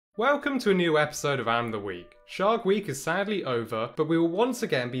Welcome to a new episode of Am the Week. Shark Week is sadly over, but we will once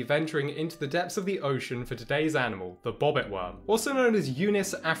again be venturing into the depths of the ocean for today's animal, the Bobbit Worm. Also known as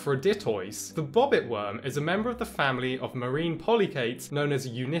Unis aphroditois, the Bobbit Worm is a member of the family of marine polychaetes known as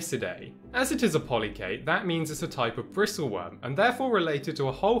Unicidae. As it is a polychaete, that means it's a type of bristleworm, and therefore related to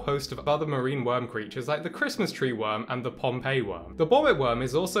a whole host of other marine worm creatures like the Christmas tree worm and the Pompeii worm. The Bobbit Worm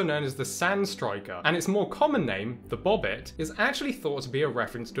is also known as the sand striker, and its more common name, the bobbit, is actually thought to be a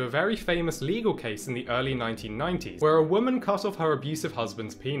reference to a very famous legal case in the early 1990s, where a woman cut off her abusive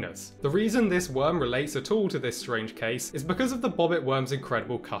husband's penis. The reason this worm relates at all to this strange case is because of the Bobbit Worm's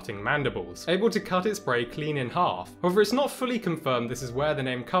incredible cutting mandibles, able to cut its prey clean in half. However, it's not fully confirmed this is where the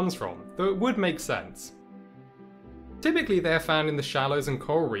name comes from, though it would make sense. Typically, they are found in the shallows and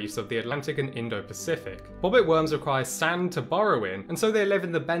coral reefs of the Atlantic and Indo-Pacific. Bobbit worms require sand to burrow in, and so they live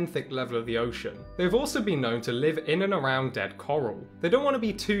in the benthic level of the ocean. They have also been known to live in and around dead coral. They don't want to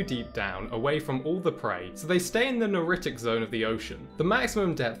be too deep down, away from all the prey, so they stay in the neritic zone of the ocean. The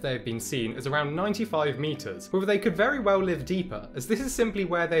maximum depth they have been seen is around 95 meters, however they could very well live deeper, as this is simply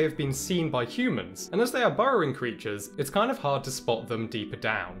where they have been seen by humans, and as they are burrowing creatures, it's kind of hard to spot them deeper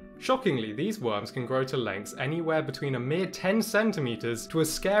down. Shockingly, these worms can grow to lengths anywhere between a mere 10 centimeters to a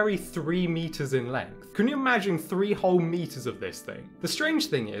scary 3 meters in length. Can you imagine 3 whole meters of this thing? The strange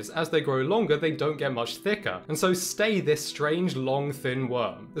thing is, as they grow longer, they don't get much thicker, and so stay this strange, long, thin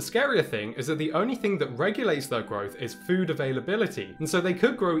worm. The scarier thing is that the only thing that regulates their growth is food availability, and so they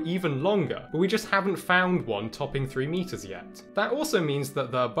could grow even longer, but we just haven't found one topping 3 meters yet. That also means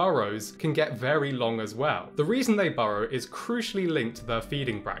that their burrows can get very long as well. The reason they burrow is crucially linked to their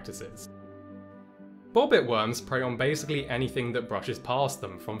feeding practices. Bobbit worms prey on basically anything that brushes past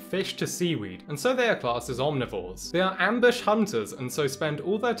them, from fish to seaweed, and so they are classed as omnivores. They are ambush hunters and so spend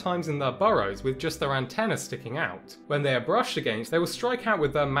all their times in their burrows with just their antennae sticking out. When they are brushed against, they will strike out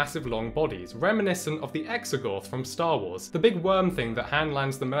with their massive long bodies, reminiscent of the Exogorth from Star Wars, the big worm thing that Han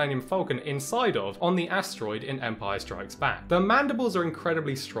lands the Millennium Falcon inside of on the asteroid in Empire Strikes Back. Their mandibles are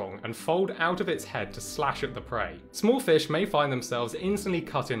incredibly strong and fold out of its head to slash at the prey. Small fish may find themselves instantly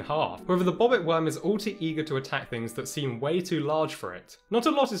cut in half, however the bobbit worm is all too eager to attack things that seem way too large for it. Not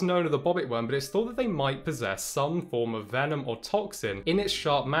a lot is known of the bobbit worm, but it's thought that they might possess some form of venom or toxin in its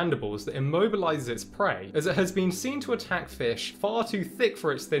sharp mandibles that immobilizes its prey, as it has been seen to attack fish far too thick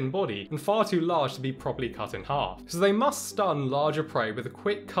for its thin body and far too large to be properly cut in half. So they must stun larger prey with a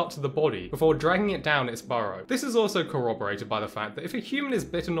quick cut to the body before dragging it down its burrow. This is also corroborated by the fact that if a human is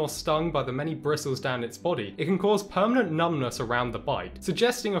bitten or stung by the many bristles down its body, it can cause permanent numbness around the bite,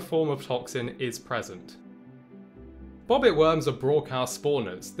 suggesting a form of toxin is present. Bobbit worms are broadcast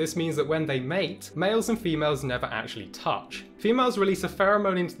spawners. This means that when they mate, males and females never actually touch. Females release a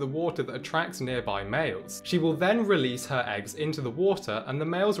pheromone into the water that attracts nearby males. She will then release her eggs into the water and the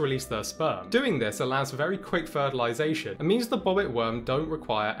males release their sperm. Doing this allows for very quick fertilization and means the bobbit worm don't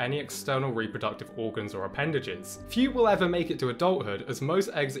require any external reproductive organs or appendages. Few will ever make it to adulthood, as most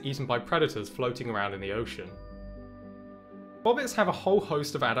eggs are eaten by predators floating around in the ocean. Bobbits have a whole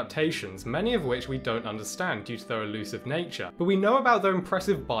host of adaptations, many of which we don't understand due to their elusive nature, but we know about their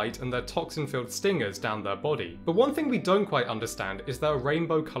impressive bite and their toxin-filled stingers down their body. But one thing we don't quite understand is their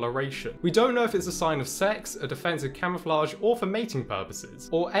rainbow coloration. We don't know if it's a sign of sex, a defensive camouflage, or for mating purposes,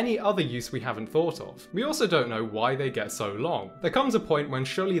 or any other use we haven't thought of. We also don't know why they get so long. There comes a point when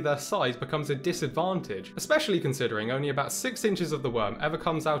surely their size becomes a disadvantage, especially considering only about 6 inches of the worm ever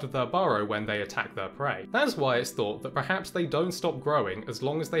comes out of their burrow when they attack their prey. That's why it's thought that perhaps they don't stop growing as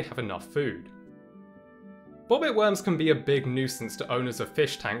long as they have enough food. Bobbit worms can be a big nuisance to owners of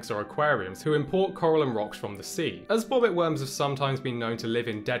fish tanks or aquariums who import coral and rocks from the sea. As bobbit worms have sometimes been known to live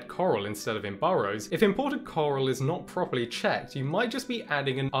in dead coral instead of in burrows, if imported coral is not properly checked, you might just be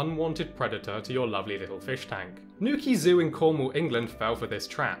adding an unwanted predator to your lovely little fish tank. Newquay Zoo in Cornwall, England fell for this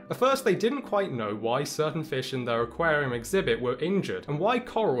trap. At first they didn't quite know why certain fish in their aquarium exhibit were injured and why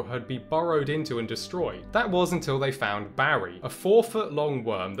coral had been burrowed into and destroyed. That was until they found Barry, a 4-foot long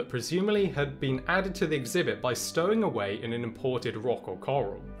worm that presumably had been added to the exhibit by stowing away in an imported rock or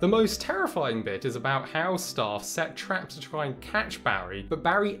coral. The most terrifying bit is about how staff set traps to try and catch Barry, but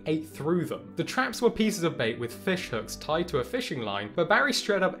Barry ate through them. The traps were pieces of bait with fish hooks tied to a fishing line, but Barry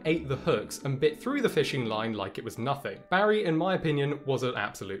straight up ate the hooks and bit through the fishing line like it was nothing. Barry, in my opinion, was an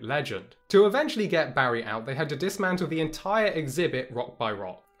absolute legend. To eventually get Barry out, they had to dismantle the entire exhibit rock by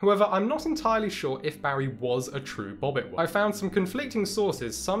rock. However, I'm not entirely sure if Barry was a true bobbit worm. I found some conflicting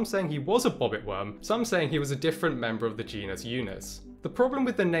sources, some saying he was a bobbit worm, some saying he was a different member of the genus Unis. The problem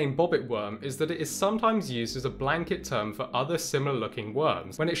with the name Bobbit Worm is that it is sometimes used as a blanket term for other similar looking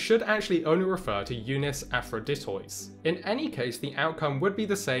worms, when it should actually only refer to Unis aphroditois. In any case, the outcome would be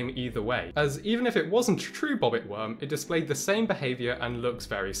the same either way, as even if it wasn't a true Bobbit Worm, it displayed the same behaviour and looks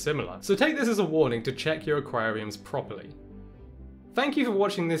very similar. So take this as a warning to check your aquariums properly. Thank you for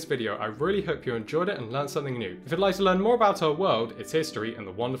watching this video. I really hope you enjoyed it and learned something new. If you'd like to learn more about our world, its history, and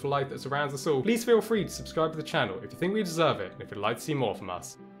the wonderful life that surrounds us all, please feel free to subscribe to the channel if you think we deserve it and if you'd like to see more from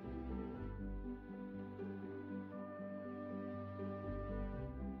us.